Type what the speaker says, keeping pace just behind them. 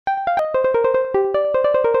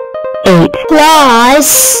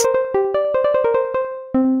plus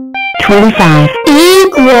 25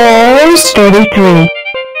 equals 33.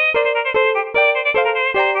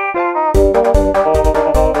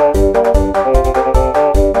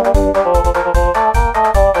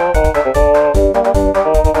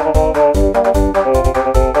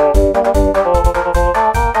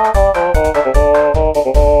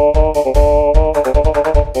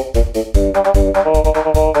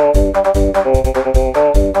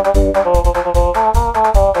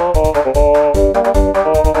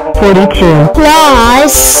 42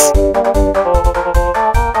 plus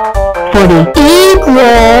 40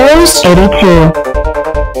 equals 82.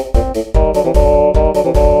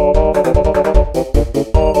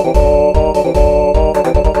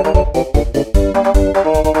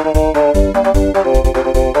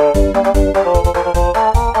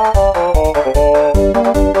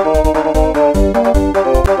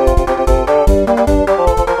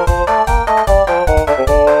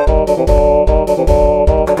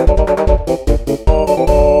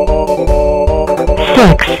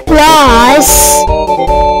 6 plus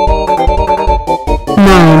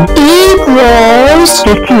 9 equals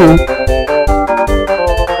 15.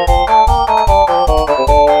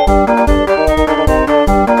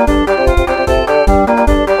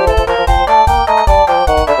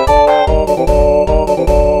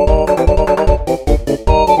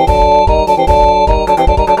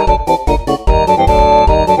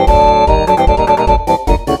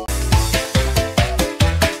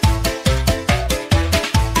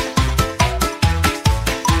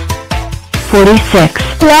 46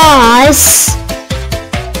 plus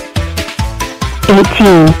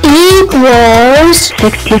 18 equals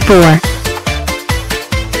 64.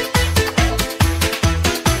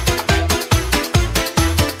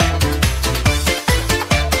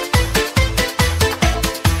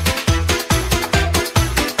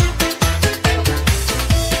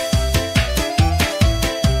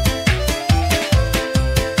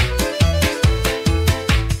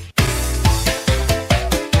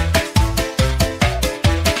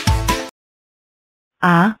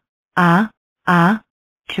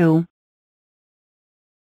 2 2 2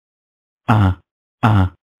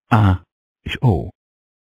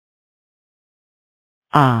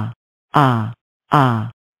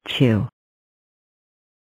 two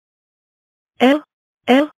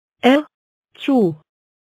 2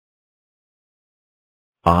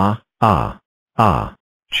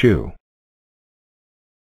 chew two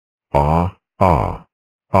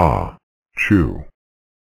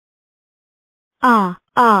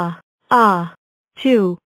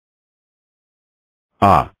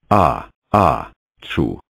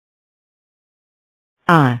 2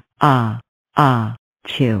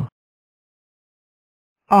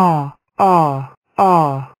 2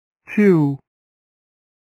 two 2 chew two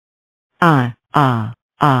chew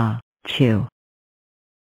chew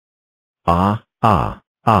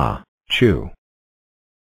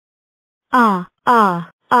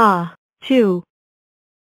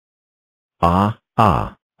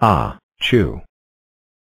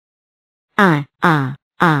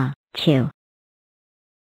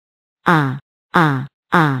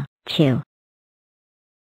chew.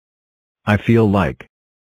 I feel like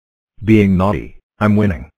being naughty. I'm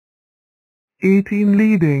winning. 18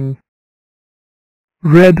 leading.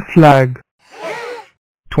 Red flag.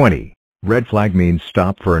 20. Red flag means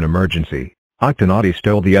stop for an emergency. Octonaughty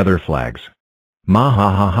stole the other flags. Ma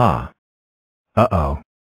ha ha ha. Uh-oh.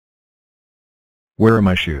 Where are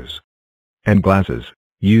my shoes? And glasses?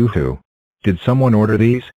 Yoo-hoo. Did someone order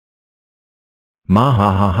these? Ma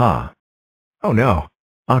ha ha ha. Oh no.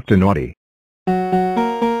 Octonaughty.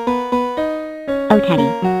 Oh Teddy,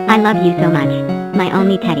 I love you so much, my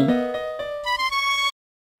only Teddy.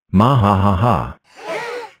 Ma ha ha ha.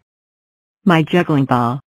 My juggling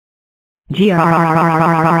ball.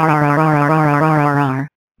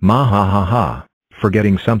 Ma ha ha ha.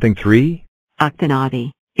 Forgetting something 3?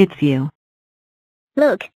 Octonaughty, it's you.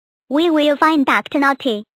 Look, we will find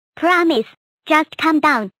Octonaughty. Promise. Just calm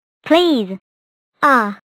down, please.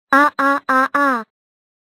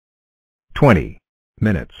 20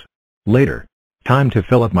 minutes later. Time to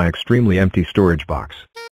fill up my extremely empty storage box.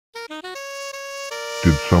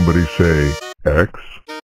 Did somebody say X?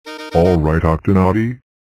 Alright, Octonaughty.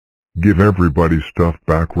 Give everybody's stuff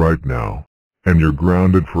back right now, and you're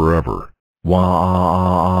grounded forever. Wah.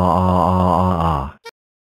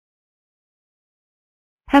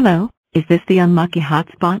 Hello, is this the unlucky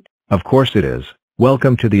hotspot? Of course it is.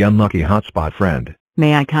 Welcome to the unlucky hotspot, friend.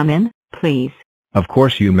 May I come in, please? Of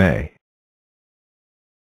course you may.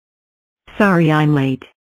 Sorry I'm late.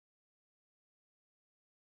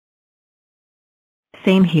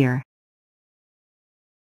 Same here.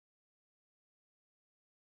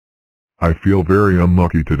 I feel very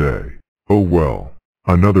unlucky today. Oh well.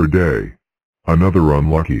 Another day. Another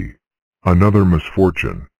unlucky. Another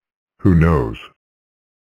misfortune. Who knows?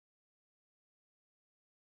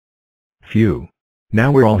 Phew.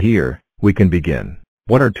 Now we're all here, we can begin.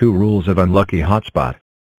 What are 2 rules of unlucky hotspot?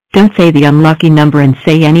 Don't say the unlucky number and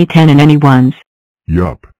say any 10 and any 1s.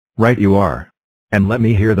 Yup. Right you are. And let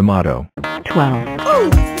me hear the motto. 12.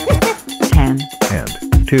 10. And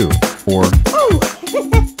 2, 4.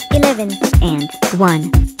 11 And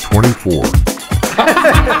 1. 24.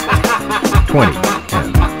 20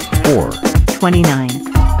 and 4. 29.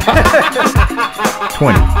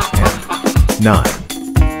 20 and 9.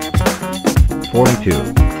 42.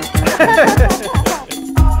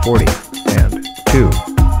 40 and 2.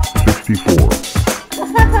 64.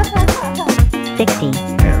 60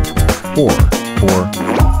 And 4.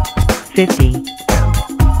 50. And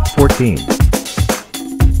 14.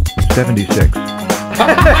 76.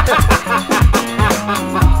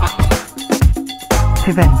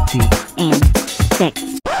 70. and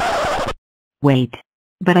 6. Wait.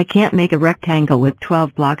 But I can't make a rectangle with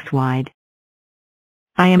 12 blocks wide.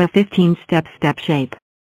 I am a 15-step shape.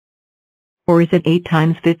 Or is it 8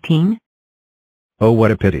 times 15? Oh what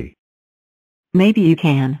a pity. Maybe you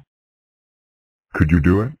can. Could you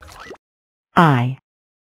do it? I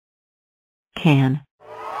can.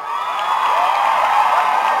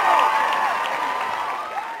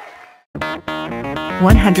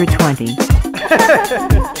 $120.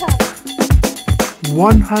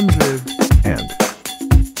 100. And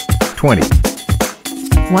 20.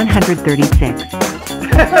 136.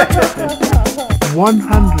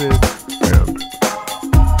 100. And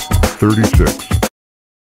 36.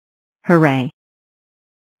 Hooray.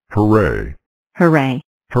 Hooray. Hooray.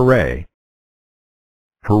 Hooray.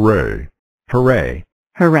 Hooray. Hooray.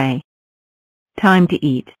 Hooray. Time to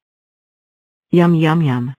eat. Yum yum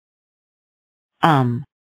yum.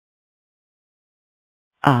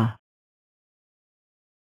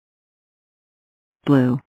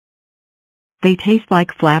 Blue. They taste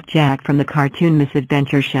like flapjack from the cartoon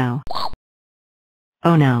Misadventure show.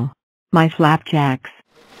 Oh no, my flapjacks.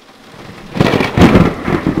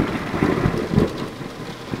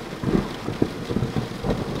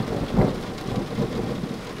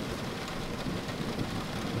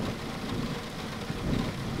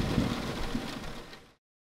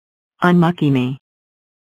 Unlucky me.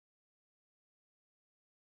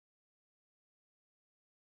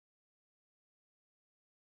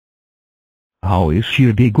 How is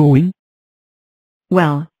your day going?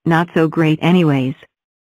 Well, not so great anyways.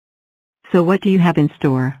 So what do you have in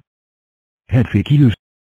store? Het verkeers.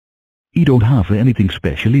 I don't have anything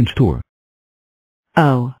special in store.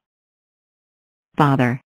 Oh.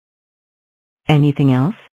 Bother. Anything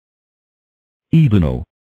else? Even though.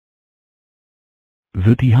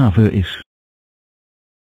 Wat die have is.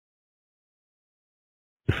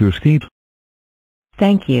 First aid.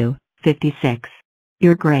 Thank you, 56.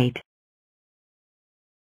 You're great.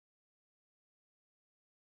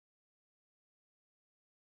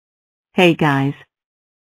 Hey guys.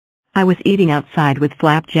 I was eating outside with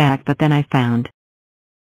flapjack but then I found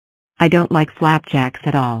I don't like flapjacks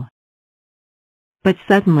at all. But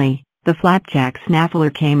suddenly, the flapjack snaffler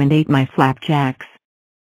came and ate my flapjacks.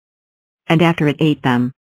 And after it ate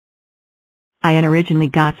them, I originally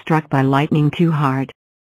got struck by lightning too hard.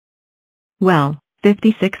 Well,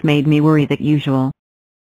 56 made me worry that usual.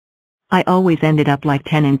 I always ended up like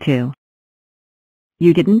 10 and 2.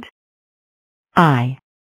 You didn't? I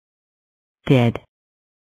did.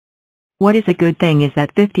 What is a good thing is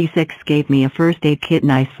that 56 gave me a first aid kit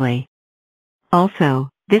nicely. Also,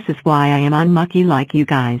 this is why I am unlucky like you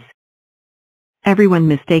guys. Everyone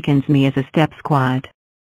mistakes me as a step squad.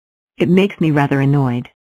 It makes me rather annoyed.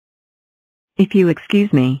 If you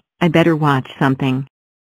excuse me, I better watch something.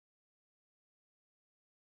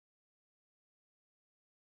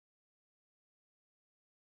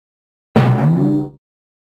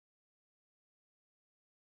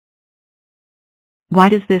 Why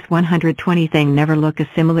does this 120 thing never look a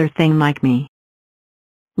similar thing like me?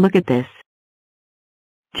 Look at this.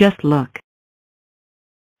 Just look.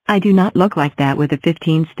 I do not look like that with a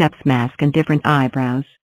 15 steps mask and different eyebrows.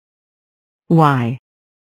 Why?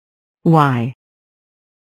 Why?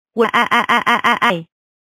 Why?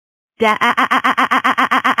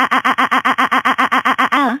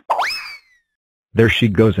 There she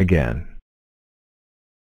goes again.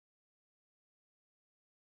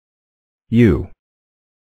 You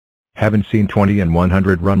haven't seen 20 and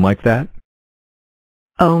 100 run like that?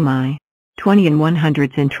 Oh my. 20 and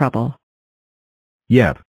 100's in trouble.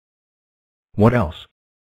 Yep. What else?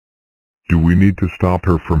 Do we need to stop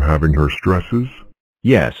her from having her stresses?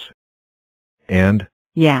 Yes. And,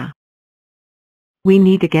 Yeah. We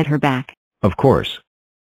need to get her back. of course.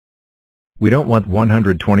 We don't want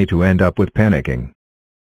 120 to end up with panicking.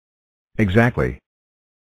 Exactly.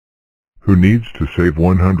 Who needs to save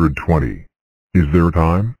 120? Is there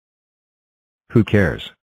time? Who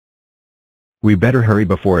cares? We better hurry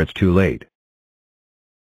before it's too late.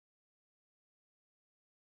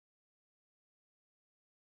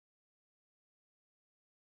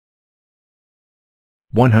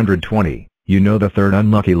 $120, you know the third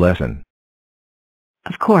unlucky lesson.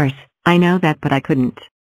 Of course, I know that, but I couldn't.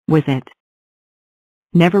 With it.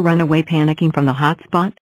 Never run away panicking from the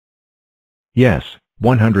hotspot? Yes,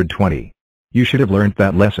 120. You should have learned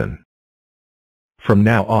that lesson. From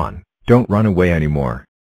now on, don't run away anymore.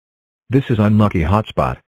 This is unlucky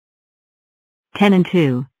hotspot. 10 and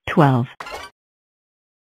 2, 12.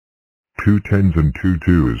 2 10s and 2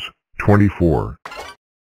 2s, 24.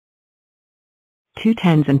 2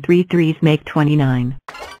 10s and 3 3s make 29.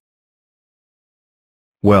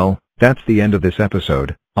 Well, that's the end of this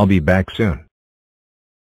episode. I'll be back soon.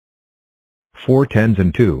 4 10s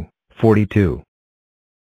and 2, 42.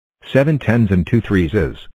 7 10s and 2 3s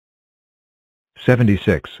is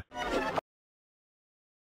 76.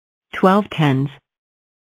 12 10s.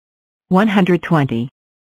 120.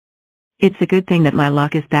 It's a good thing that my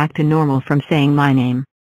luck is back to normal from saying my name.